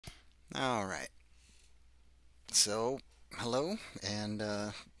All right. So, hello, and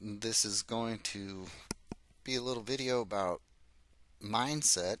this is going to be a little video about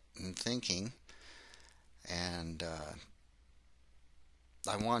mindset and thinking. And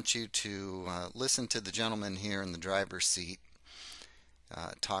I want you to listen to the gentleman here in the driver's seat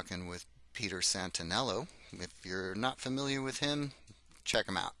talking with Peter Santinello. If you're not familiar with him, check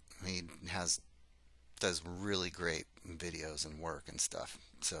him out. He has does really great videos and work and stuff.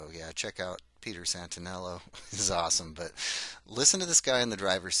 So yeah, check out Peter Santinello. He's awesome. But listen to this guy in the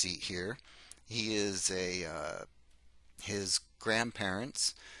driver's seat here. He is a his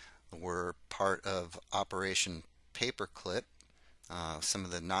grandparents were part of Operation Paperclip. Some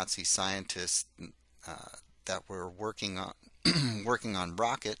of the Nazi scientists uh, that were working on working on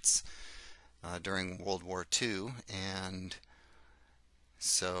rockets during World War II, and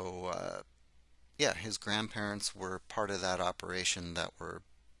so yeah, his grandparents were part of that operation that were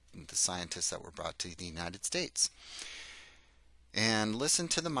the scientists that were brought to the United States. And listen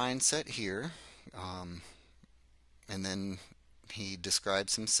to the mindset here. Um, and then he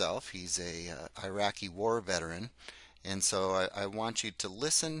describes himself. He's a Iraqi war veteran. And so I want you to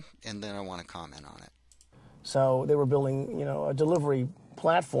listen and then I want to comment on it. So they were building, a delivery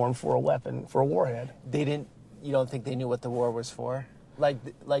platform for a weapon, for a warhead. They didn't. You don't think they knew what the war was for? Like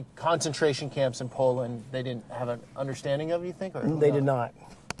concentration camps in Poland, they didn't have an understanding of. You think, or They did not.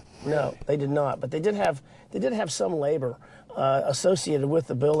 No, they did not. But they did have some labor associated with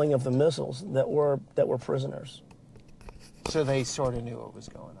the building of the missiles that were prisoners. So they sort of knew what was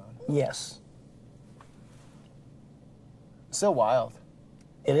going on. Yes, So wild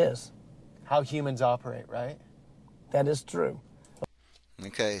it is. how humans operate, right? That is true.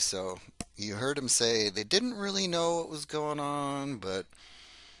 Okay, so you heard him say they didn't really know what was going on, but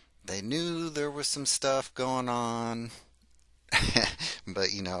they knew there was some stuff going on. But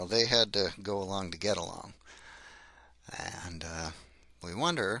they had to go along to get along. And we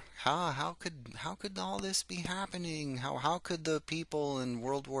wonder how could all this be happening? How could the people in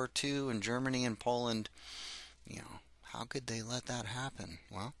World War II and Germany and Poland, how could they let that happen?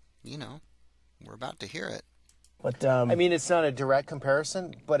 Well, we're about to hear it. But I mean, it's not a direct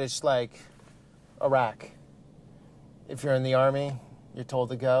comparison, but it's like Iraq. If you're in the army, you're told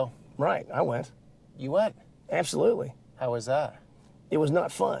to go. right, I went. You went. Absolutely, How was that? it was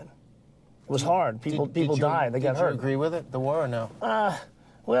not fun. It was hard. People died. They got hurt. Did you agree with it, the war, or no?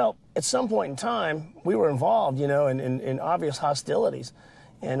 Well, at some point in time, we were involved, in obvious hostilities,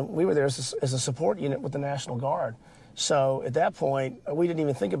 and we were there as a support unit with the National Guard. So at that point, we didn't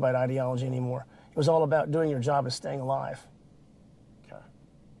even think about ideology anymore. It was all about doing your job and staying alive. Okay.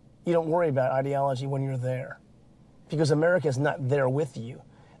 You don't worry about ideology when you're there, because America is not there with you.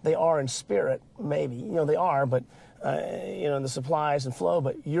 They are in spirit, maybe. They are, but the supplies and flow.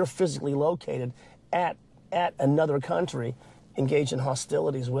 But you're physically located at another country, engaged in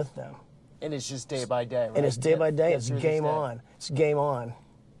hostilities with them. And it's just day by day, right? And it's day by day. Get It's through this game day. on. It's game on.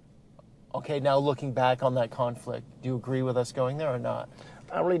 Okay, now looking back on that conflict, do you agree with us going there or not?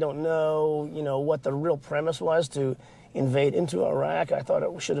 I really don't know, what the real premise was to invade into Iraq. I thought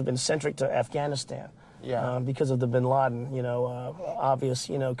it should have been centric to Afghanistan. Yeah. Because of the Bin Laden, obvious,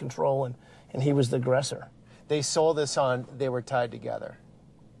 control, and he was the aggressor. They sold this on, they were tied together.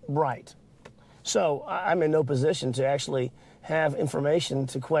 Right. So I'm in no position to actually have information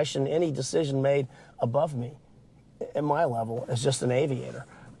to question any decision made above me at my level as just an aviator.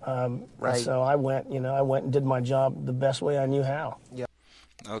 Right. So I went and did my job the best way I knew how. Yeah.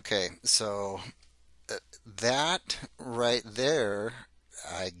 Okay, so that right there,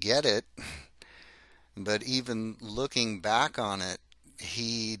 I get it. But even looking back on it,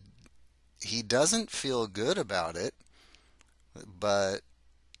 he doesn't feel good about it, but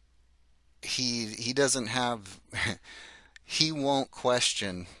he doesn't have he won't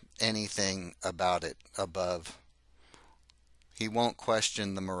question anything about it above. He won't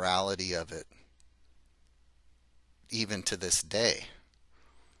question the morality of it even to this day.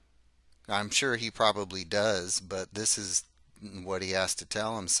 I'm sure he probably does, but this is what he has to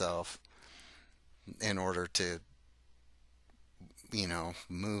tell himself in order to,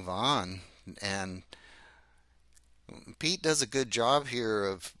 move on. And Pete does a good job here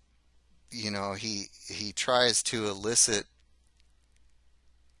of, he tries to elicit,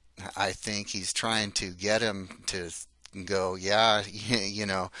 I think he's trying to get him to go, yeah,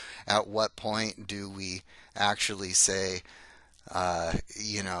 at what point do we actually say,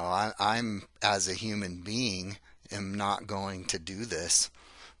 I'm as a human being am not going to do this,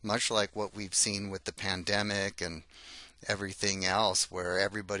 much like what we've seen with the pandemic and everything else, where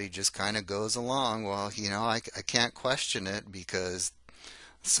everybody just kind of goes along. Well, I can't question it because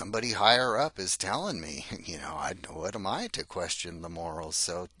somebody higher up is telling me, what am I to question the morals?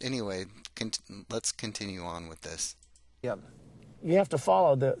 So anyway, let's continue on with this. Yep. You have to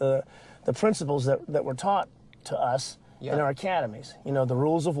follow the principles that were taught to us Yeah. in our academies. The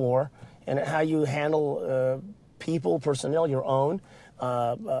rules of war and how you handle people, personnel, your own,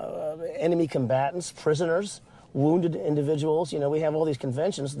 enemy combatants, prisoners, wounded individuals. We have all these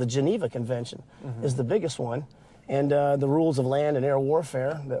conventions. The Geneva Convention is the biggest one. And the rules of land and air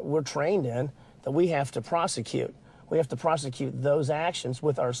warfare that we're trained in that we have to prosecute. We have to prosecute those actions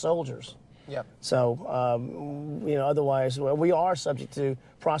with our soldiers. Yep. So, otherwise, we are subject to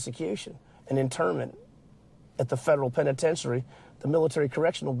prosecution and internment at the federal penitentiary, the military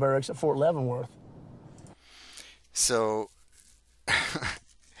correctional barracks at Fort Leavenworth. So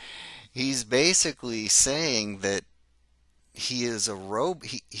he's basically saying that he is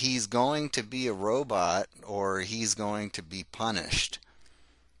he's going to be a robot, or he's going to be punished.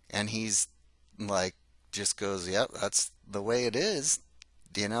 And he's like, just goes, yep, that's the way it is,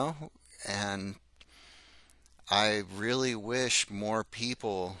 And I really wish more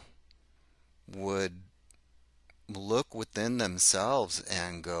people would look within themselves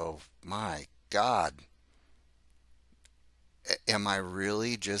and go, my God, am I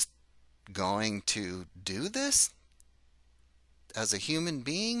really just going to do this as a human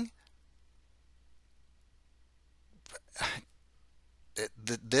being?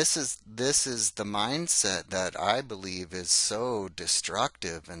 This is the mindset that I believe is so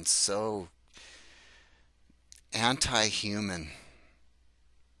destructive and so anti-human.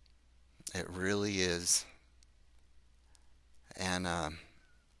 It really is. And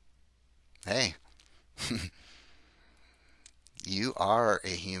hey, you are a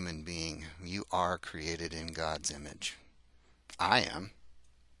human being. You are created in God's image. I am.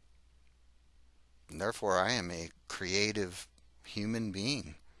 And therefore, I am a creative human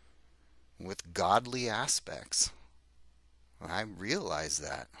being with godly aspects. I realize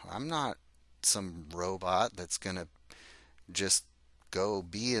that. I'm not some robot that's going to just go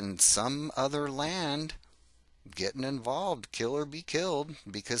be in some other land getting involved, kill or be killed,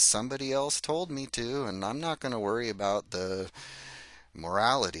 because somebody else told me to, and I'm not going to worry about the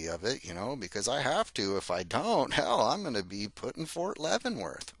morality of it, because I have to. If I don't, hell, I'm going to be put in Fort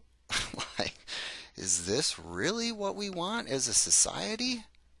Leavenworth. Like, is this really what we want as a society?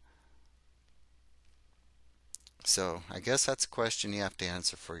 So I guess that's a question you have to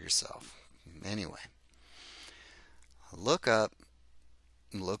answer for yourself. Anyway, look up,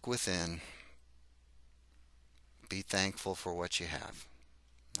 look within, be thankful for what you have.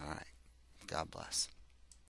 All right. God bless.